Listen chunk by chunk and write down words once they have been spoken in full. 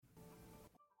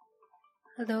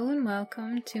Hello and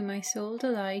welcome to My Soul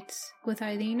Delights with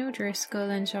Eileen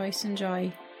O'Driscoll and Joyce and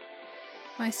Joy.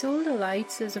 My Soul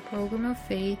Delights is a program of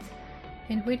faith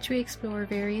in which we explore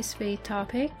various faith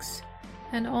topics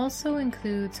and also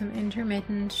include some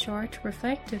intermittent short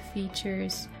reflective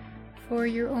features for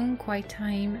your own quiet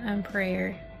time and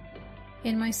prayer.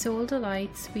 In My Soul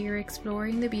Delights, we are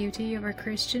exploring the beauty of our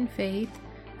Christian faith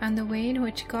and the way in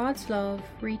which God's love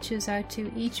reaches out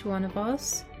to each one of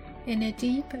us in a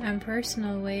deep and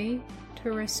personal way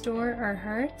to restore our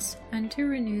hearts and to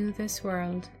renew this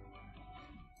world.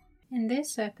 In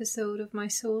this episode of My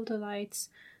Soul Delights,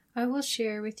 I will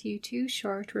share with you two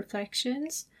short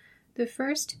reflections, the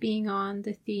first being on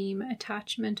the theme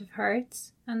attachment of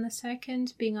hearts and the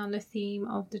second being on the theme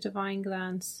of the divine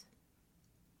glance.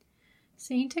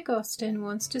 Saint Augustine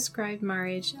once described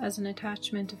marriage as an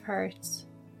attachment of hearts.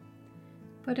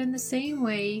 But in the same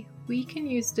way, we can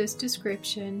use this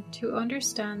description to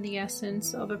understand the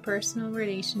essence of a personal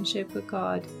relationship with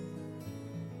God.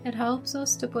 It helps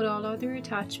us to put all other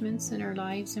attachments in our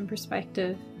lives in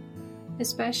perspective,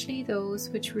 especially those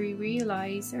which we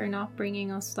realize are not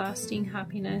bringing us lasting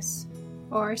happiness,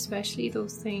 or especially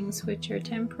those things which are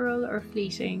temporal or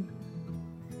fleeting.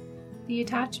 The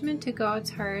attachment to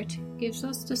God's heart gives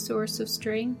us the source of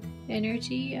strength,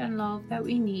 energy, and love that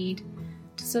we need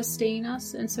to sustain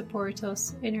us and support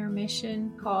us in our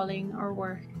mission, calling, or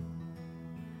work.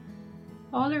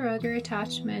 All our other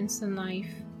attachments in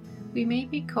life we may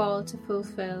be called to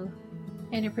fulfill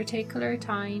in a particular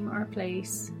time or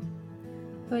place,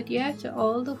 but yet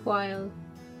all the while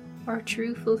our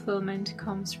true fulfillment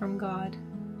comes from God.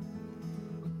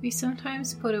 We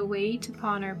sometimes put a weight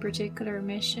upon our particular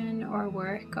mission or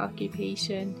work,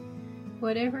 occupation,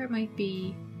 whatever it might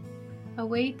be, a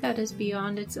weight that is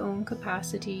beyond its own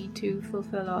capacity to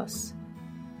fulfill us.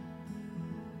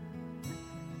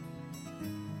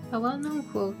 A well-known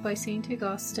quote by Saint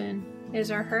Augustine is,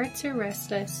 "Our hearts are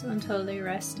restless until they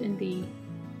rest in Thee."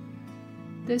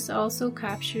 This also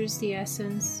captures the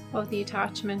essence of the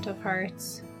attachment of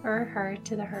hearts, our heart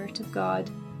to the heart of God.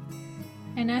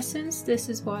 In essence, this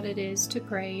is what it is to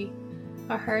pray,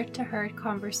 a heart-to-heart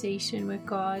conversation with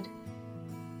God,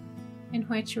 in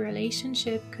which a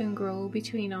relationship can grow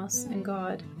between us and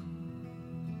God.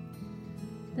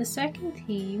 The second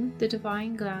theme, the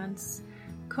divine glance,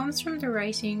 comes from the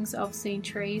writings of Saint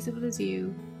Therese of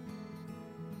Lisieux.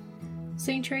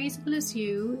 Saint Therese of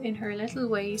Lisieux, in her Little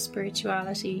Way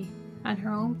Spirituality and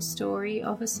her own story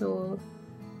of a soul,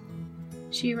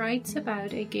 she writes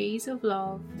about a gaze of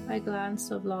love, a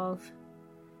glance of love,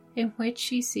 in which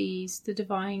she sees the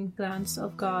divine glance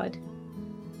of God.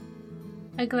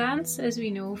 A glance, as we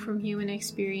know from human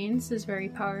experience, is very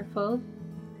powerful.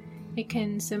 It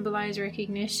can symbolize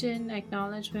recognition,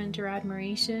 acknowledgement, or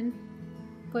admiration,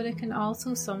 but it can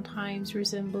also sometimes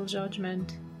resemble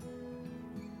judgment.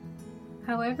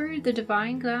 However, the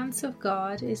divine glance of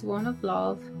God is one of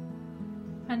love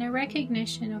and a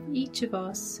recognition of each of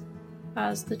us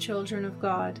as the children of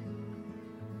God.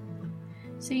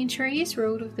 Saint Therese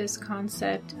wrote of this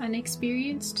concept and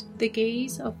experienced the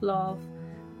gaze of love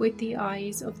with the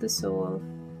eyes of the soul.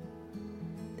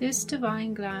 This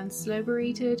divine glance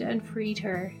liberated and freed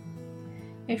her.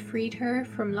 It freed her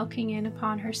from looking in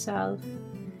upon herself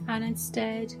and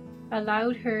instead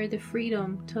allowed her the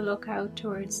freedom to look out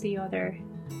towards the other.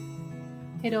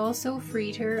 It also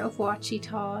freed her of what she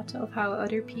thought of how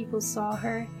other people saw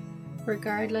her,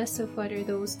 regardless of whether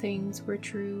those things were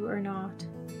true or not.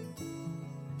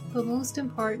 But most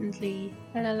importantly,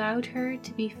 it allowed her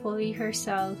to be fully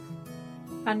herself,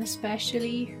 and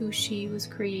especially who she was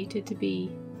created to be.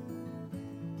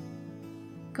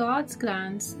 God's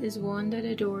glance is one that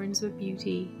adorns with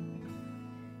beauty.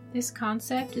 This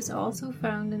concept is also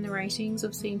found in the writings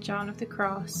of St. John of the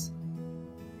Cross,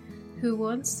 who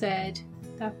once said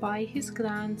that by his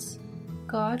glance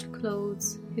God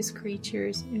clothes his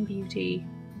creatures in beauty.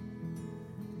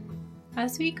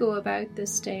 As we go about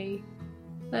this day,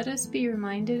 let us be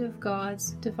reminded of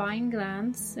God's divine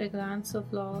glance, a glance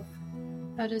of love,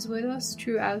 that is with us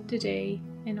throughout the day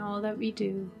in all that we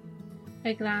do,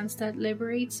 a glance that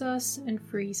liberates us and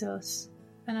frees us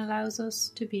and allows us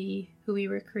to be who we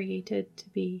were created to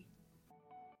be.